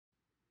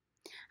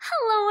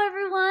Hello,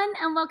 everyone,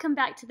 and welcome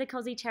back to the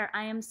Cozy Chair.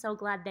 I am so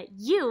glad that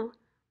you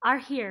are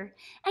here.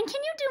 And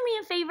can you do me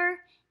a favor?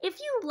 If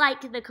you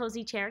like the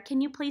Cozy Chair,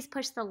 can you please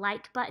push the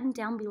like button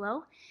down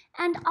below?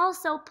 And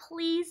also,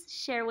 please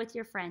share with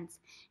your friends.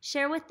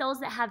 Share with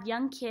those that have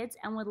young kids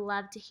and would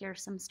love to hear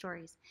some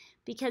stories,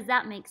 because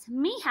that makes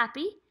me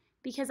happy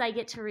because I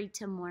get to read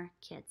to more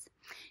kids.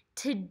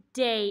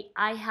 Today,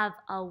 I have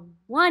a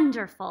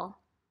wonderful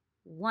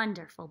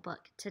book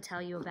to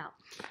tell you about.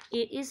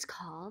 It is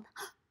called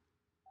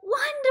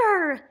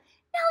Wonder! Now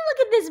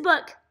look at this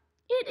book.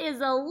 It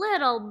is a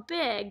little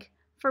big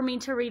for me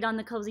to read on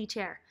the Cozy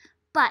Chair.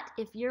 But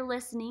if you're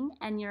listening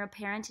and you're a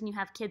parent and you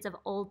have kids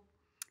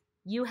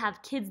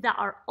that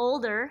are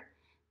older,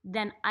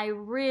 then I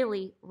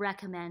really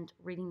recommend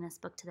reading this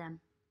book to them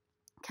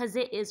because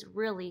it is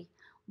really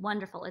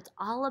wonderful. It's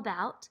all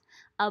about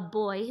a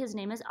boy. His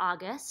name is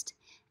August,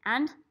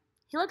 and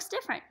he looks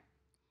different.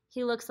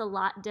 He looks a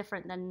lot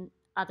different than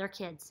other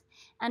kids.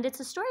 And it's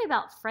a story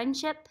about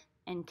friendship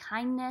and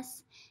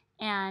kindness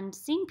and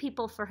seeing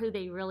people for who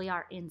they really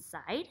are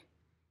inside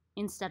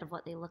instead of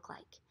what they look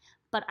like.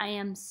 But I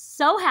am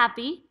so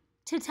happy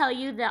to tell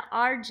you that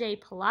R.J.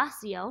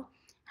 Palacio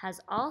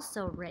has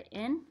also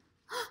written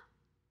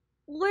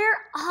We're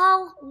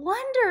All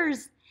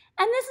Wonders.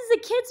 And this is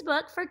a kid's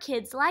book for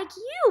kids like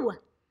you.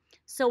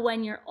 So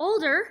when you're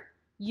older,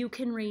 you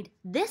can read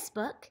this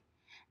book.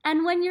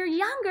 And when you're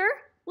younger,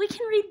 we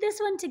can read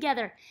this one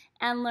together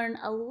and learn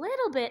a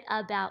little bit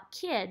about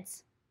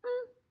kids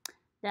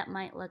that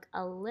might look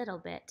a little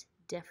bit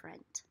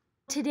different.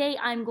 Today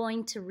I'm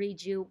going to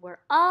read you We're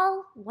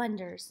All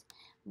Wonders,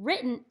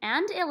 written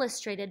and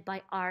illustrated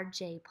by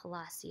R.J.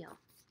 Palacio.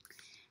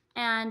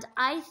 And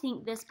I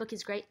think this book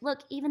is great. Look,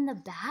 even the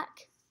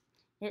back,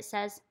 it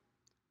says,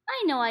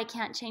 I know I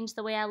can't change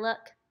the way I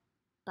look,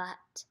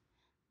 but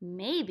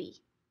maybe,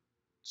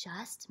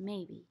 just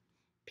maybe,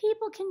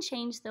 people can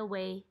change the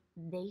way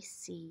they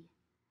see.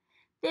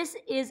 This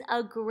is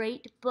a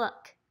great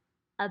book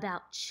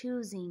about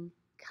choosing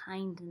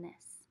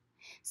kindness.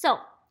 So,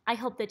 I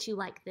hope that you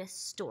like this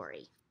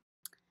story.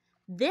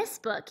 This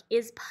book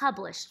is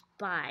published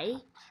by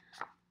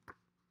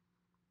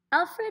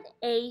Alfred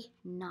A.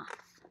 Knopf.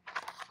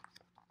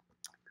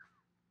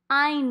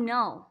 I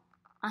know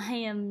I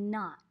am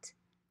not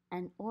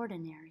an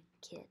ordinary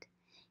kid.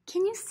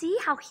 Can you see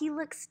how he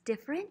looks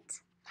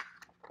different?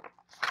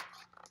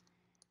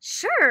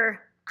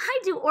 Sure, I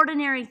do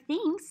ordinary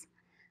things.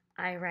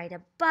 I ride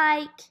a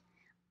bike,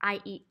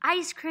 I eat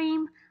ice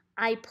cream,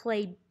 I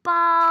play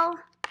ball.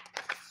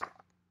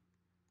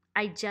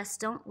 I just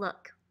don't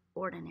look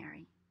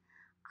ordinary.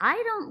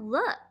 I don't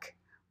look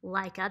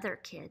like other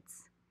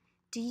kids.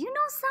 Do you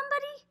know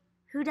somebody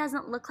who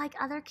doesn't look like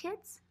other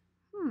kids?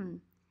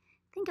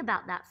 Think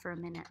about that for a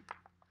minute.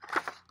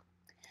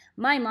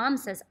 My mom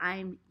says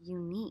I'm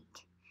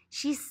unique.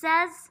 She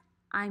says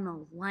I'm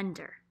a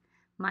wonder.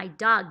 My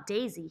dog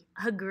Daisy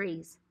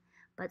agrees.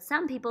 But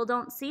some people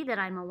don't see that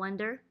I'm a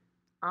wonder.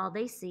 All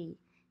they see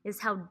is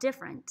how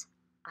different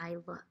I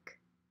look.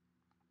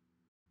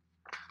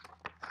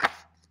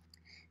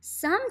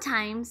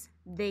 Sometimes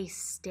they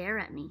stare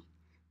at me.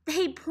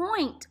 They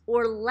point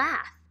or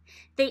laugh.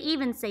 They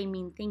even say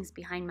mean things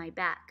behind my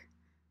back.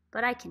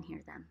 But I can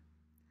hear them.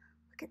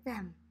 Look at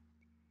them.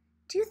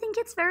 Do you think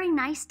it's very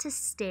nice to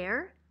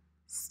stare?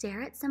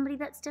 Stare at somebody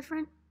that's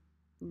different?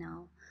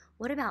 No.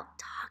 What about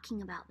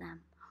talking about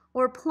them?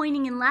 Or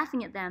pointing and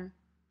laughing at them?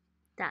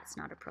 That's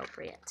not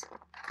appropriate.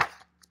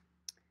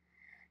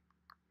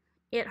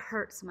 It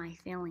hurts my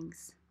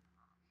feelings.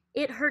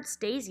 It hurts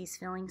Daisy's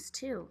feelings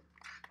too.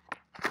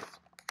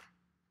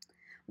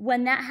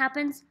 When that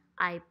happens,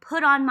 I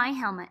put on my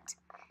helmet.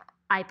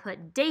 I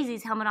put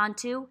Daisy's helmet on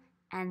too,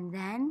 and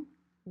then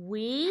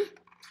we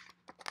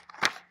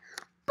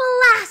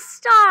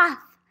blast off!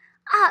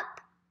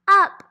 Up,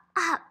 up,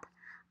 up,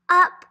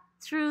 up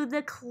through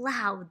the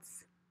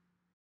clouds.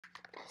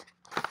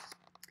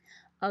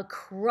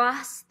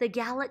 Across the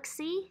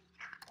galaxy,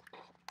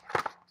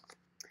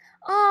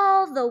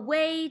 all the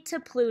way to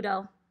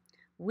Pluto.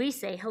 We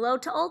say hello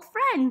to old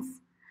friends.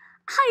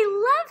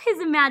 I love his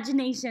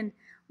imagination.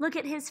 Look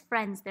at his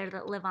friends there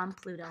that live on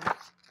Pluto.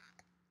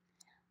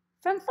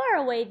 From far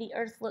away, the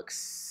Earth looks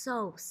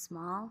so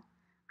small.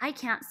 I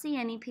can't see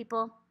any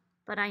people,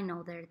 but I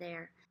know they're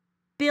there.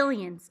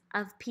 Billions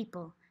of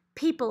people.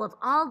 People of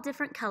all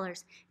different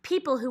colors.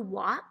 People who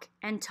walk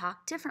and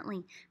talk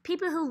differently.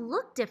 People who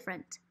look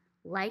different,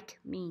 like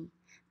me.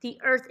 The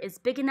Earth is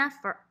big enough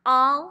for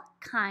all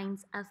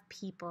kinds of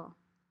people.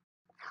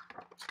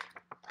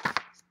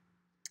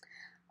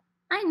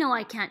 I know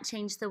I can't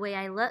change the way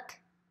I look,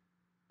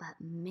 but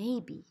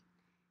maybe,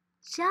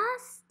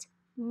 just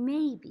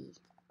maybe,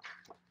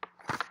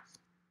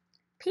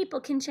 people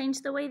can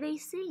change the way they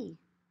see.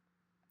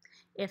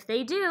 If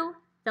they do,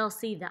 they'll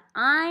see that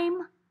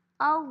I'm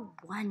a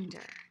wonder.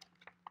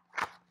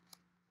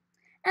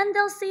 And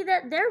they'll see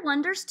that they're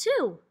wonders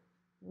too.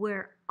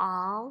 We're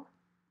all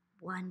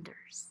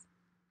wonders.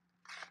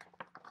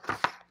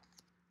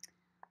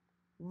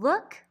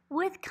 Look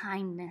with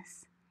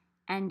kindness,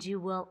 and you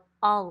will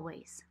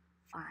always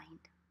find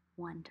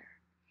wonder.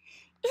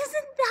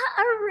 Isn't that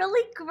a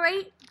really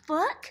great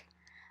book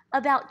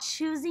about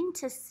choosing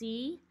to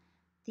see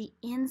the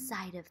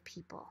inside of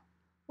people,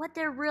 what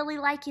they're really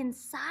like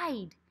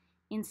inside,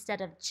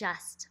 instead of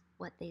just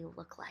what they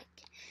look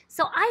like?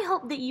 So I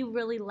hope that you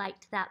really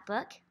liked that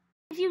book.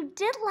 If you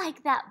did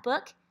like that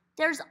book,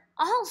 there's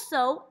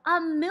also a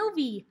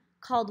movie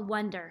called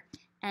Wonder.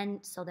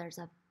 And so there's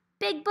a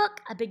big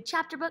book, a big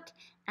chapter book,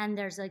 and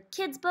there's a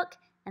kid's book,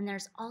 and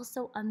there's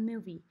also a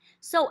movie.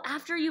 So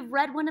after you've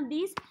read one of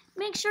these,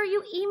 make sure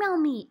you email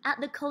me at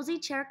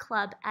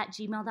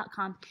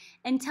thecozychairclub@gmail.com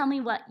and tell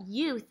me what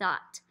you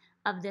thought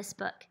of this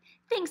book.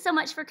 Thanks so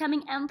much for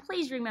coming, and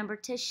please remember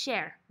to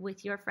share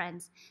with your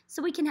friends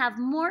so we can have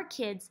more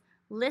kids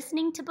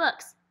listening to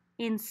books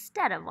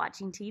instead of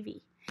watching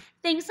TV.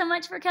 Thanks so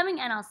much for coming,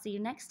 and I'll see you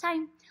next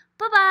time.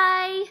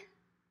 Bye-bye.